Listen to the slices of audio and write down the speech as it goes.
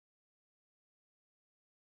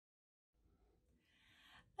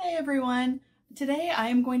Hi everyone! Today I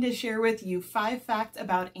am going to share with you 5 facts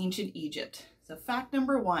about ancient Egypt. So fact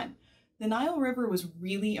number 1, the Nile River was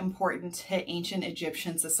really important to ancient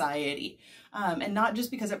Egyptian society. And not just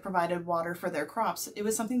because it provided water for their crops, it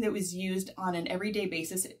was something that was used on an everyday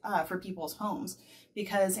basis for people's homes,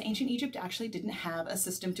 because ancient Egypt actually didn't have a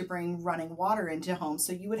system to bring running water into homes,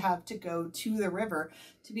 so you would have to go to the river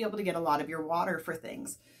to be able to get a lot of your water for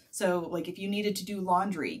things. So like if you needed to do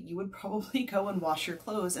laundry, you would probably go and wash your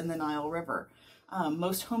clothes in the Nile River.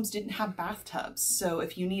 Most homes didn't have bathtubs, so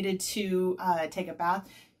if you needed to take a bath,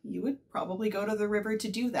 you would probably go to the river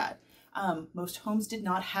to do that. Most homes did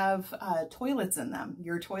not have toilets in them.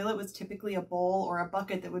 Your toilet was typically a bowl or a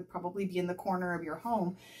bucket that would probably be in the corner of your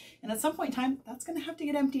home. And at some point in time, that's going to have to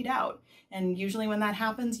get emptied out. And usually when that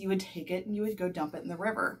happens, you would take it and you would go dump it in the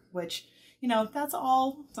river, which, you know, that's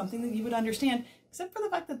all something that you would understand, except for the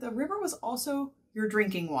fact that the river was also your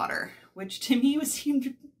drinking water, which to me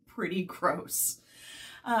seemed pretty gross.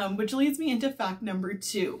 Which leads me into fact number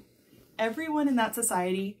 2. Everyone in that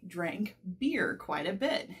society drank beer quite a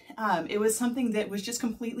bit. It was something that was just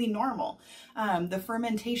completely normal. The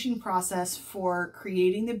fermentation process for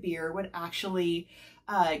creating the beer would actually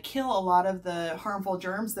kill a lot of the harmful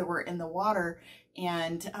germs that were in the water,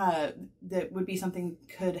 and that would be something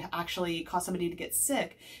could actually cause somebody to get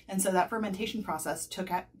sick. And so that fermentation process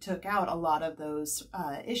took out a lot of those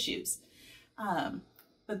issues.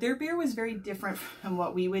 But their beer was very different from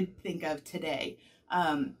what we would think of today.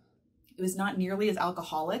 It was not nearly as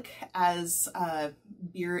alcoholic as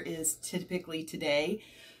beer is typically today.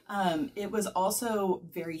 It was also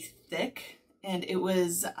very thick, and it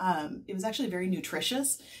was actually very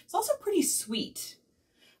nutritious. It's also pretty sweet.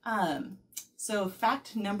 So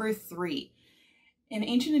fact number 3. In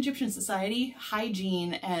ancient Egyptian society,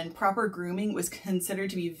 hygiene and proper grooming was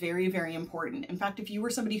considered to be very, very important. In fact, if you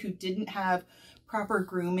were somebody who didn't have proper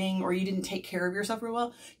grooming, or you didn't take care of yourself real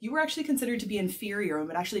well, you were actually considered to be inferior and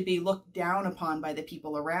would actually be looked down upon by the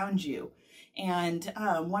people around you. And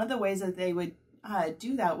one of the ways that they would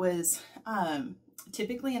do that was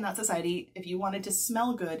typically in that society, if you wanted to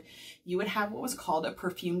smell good, you would have what was called a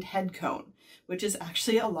perfumed head cone, which is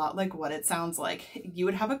actually a lot like what it sounds like. You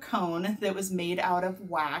would have a cone that was made out of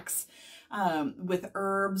wax with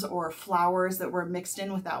herbs or flowers that were mixed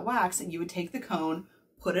in with that wax, and you would take the cone,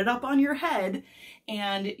 put it up on your head,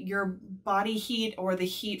 and your body heat or the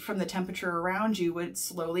heat from the temperature around you would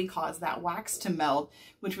slowly cause that wax to melt,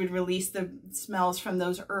 which would release the smells from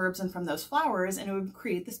those herbs and from those flowers, and it would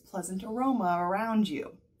create this pleasant aroma around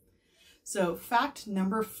you. So fact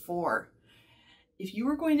number 4. If you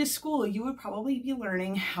were going to school, you would probably be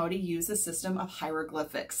learning how to use a system of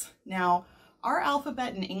hieroglyphics. Now, our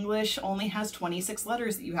alphabet in English only has 26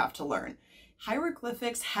 letters that you have to learn.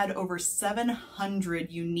 Hieroglyphics had over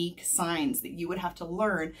 700 unique signs that you would have to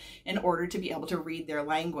learn in order to be able to read their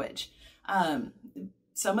language.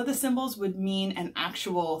 Some of the symbols would mean an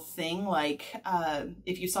actual thing, like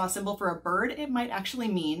if you saw a symbol for a bird, it might actually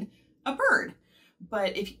mean a bird.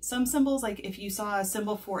 But if some symbols, like if you saw a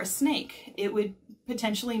symbol for a snake, it would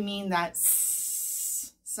potentially mean that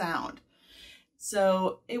s sound.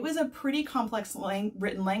 So it was a pretty complex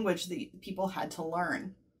written language that people had to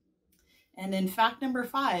learn. And in fact number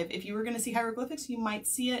 5, if you were going to see hieroglyphics, you might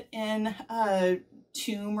see it in a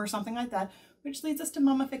tomb or something like that, which leads us to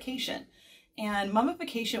mummification. And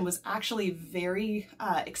mummification was actually very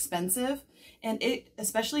expensive. And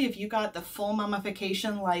especially if you got the full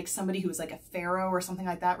mummification, like somebody who was like a pharaoh or something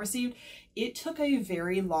like that received, it took a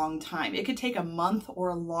very long time. It could take a month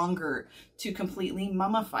or longer to completely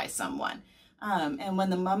mummify someone. And when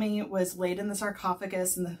the mummy was laid in the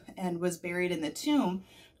sarcophagus and was buried in the tomb,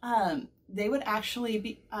 they would actually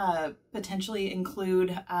be, potentially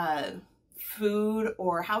include food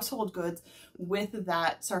or household goods with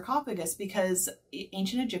that sarcophagus, because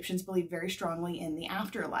ancient Egyptians believed very strongly in the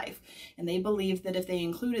afterlife, and they believed that if they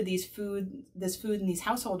included this food and these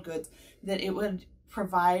household goods, that it would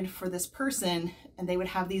provide for this person, and they would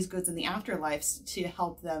have these goods in the afterlife to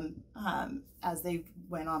help them as they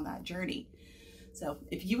went on that journey. So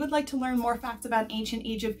if you would like to learn more facts about ancient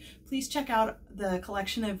Egypt, please check out the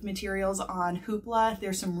collection of materials on Hoopla.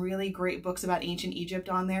 There's some really great books about ancient Egypt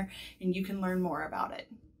on there, and you can learn more about it.